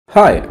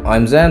Hi,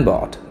 I'm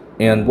Zanbot,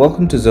 and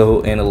welcome to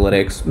Zoho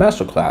Analytics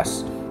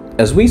Masterclass.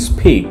 As we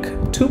speak,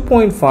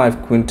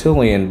 2.5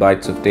 quintillion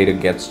bytes of data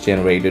gets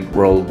generated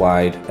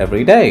worldwide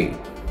every day.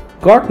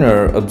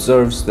 Gartner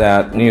observes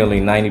that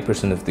nearly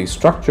 90% of the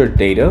structured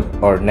data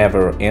are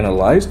never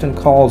analyzed and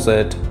calls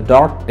it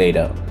dark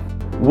data.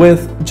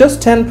 With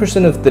just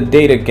 10% of the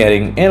data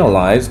getting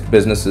analyzed,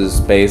 businesses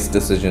base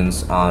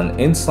decisions on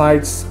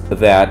insights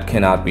that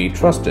cannot be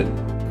trusted.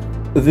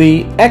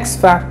 The X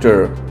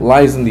factor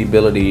lies in the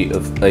ability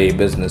of a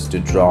business to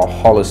draw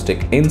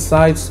holistic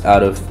insights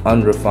out of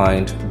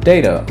unrefined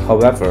data.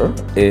 However,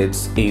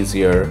 it's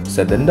easier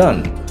said than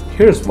done.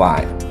 Here's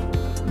why.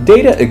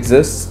 Data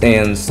exists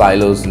in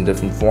silos in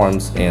different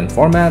forms and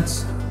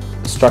formats: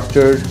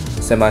 structured,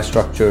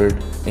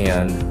 semi-structured,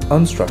 and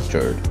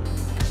unstructured.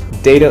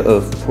 Data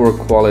of poor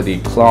quality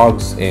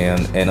clogs an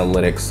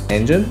analytics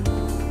engine.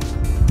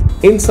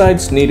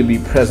 Insights need to be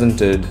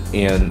presented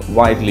in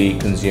widely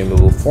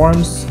consumable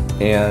forms,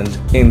 and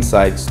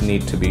insights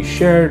need to be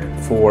shared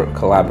for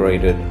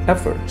collaborated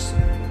efforts.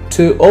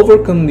 To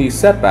overcome these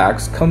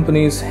setbacks,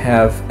 companies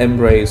have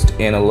embraced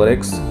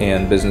analytics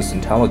and business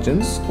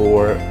intelligence,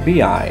 or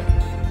BI.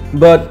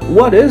 But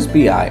what is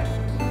BI?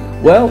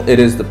 Well, it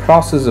is the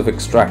process of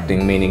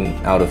extracting meaning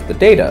out of the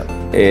data.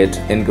 It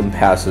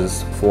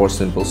encompasses 4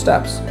 simple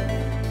steps: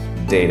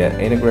 data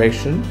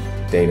integration,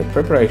 data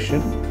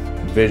preparation,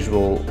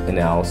 visual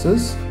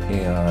analysis,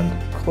 and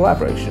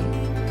collaboration.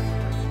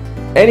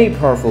 Any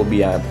powerful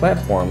BI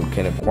platform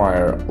can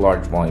acquire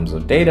large volumes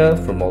of data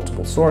from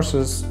multiple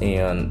sources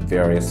and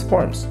various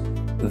forms.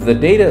 The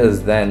data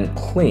is then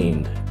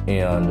cleaned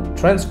and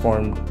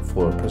transformed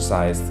for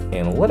precise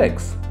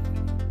analytics.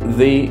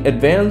 The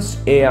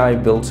advanced AI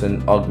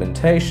built-in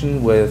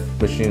augmentation with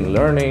machine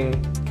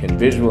learning can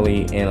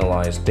visually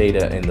analyze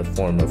data in the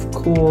form of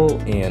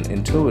cool and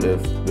intuitive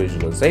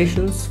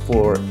visualizations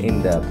for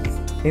in-depth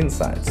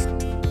insights.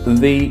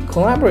 The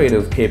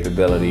collaborative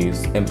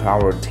capabilities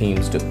empower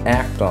teams to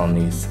act on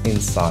these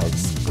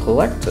insights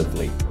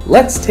collectively.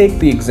 Let's take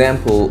the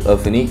example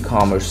of an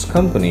e-commerce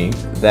company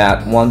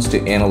that wants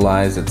to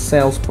analyze its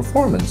sales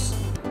performance.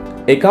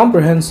 A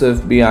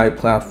comprehensive BI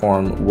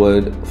platform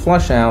would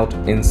flush out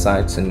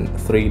insights in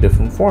 3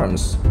 different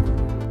forms.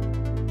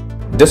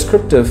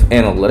 Descriptive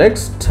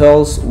analytics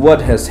tells what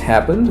has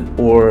happened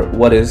or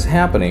what is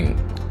happening,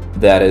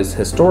 that is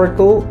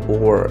historical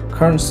or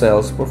current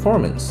sales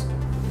performance.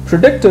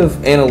 Predictive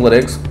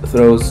analytics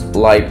throws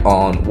light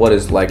on what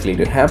is likely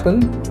to happen,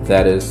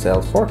 that is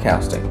sales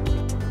forecasting.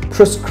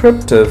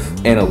 Prescriptive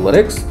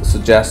analytics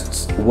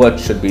suggests what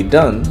should be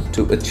done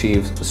to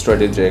achieve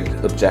strategic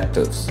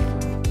objectives.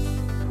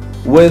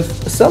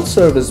 With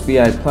self-service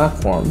BI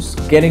platforms,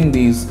 getting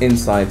these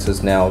insights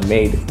is now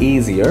made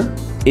easier,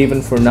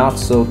 even for not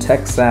so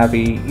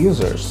tech-savvy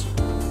users.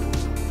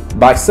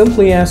 By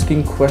simply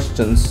asking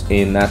questions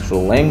in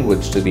natural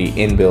language to the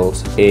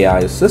inbuilt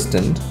AI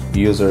assistant,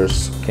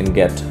 users can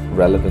get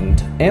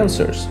relevant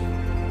answers.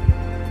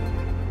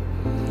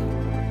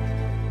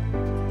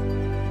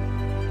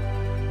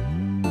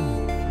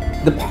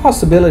 The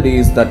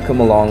possibilities that come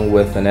along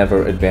with an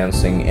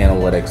ever-advancing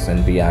analytics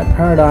and BI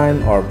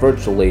paradigm are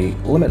virtually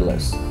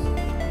limitless.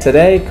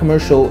 Today,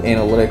 commercial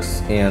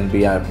analytics and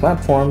BI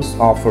platforms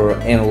offer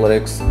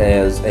analytics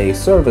as a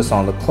service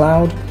on the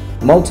cloud,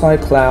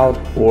 multi-cloud,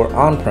 or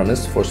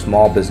on-premise for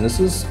small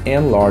businesses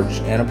and large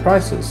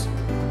enterprises.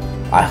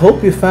 I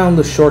hope you found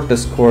the short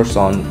discourse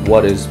on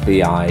what is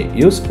BI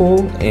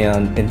useful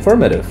and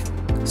informative.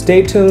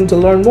 Stay tuned to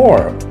learn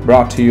more.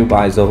 Brought to you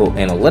by Zoho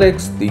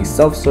Analytics, the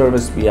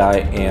self-service BI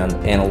and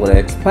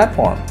analytics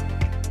platform.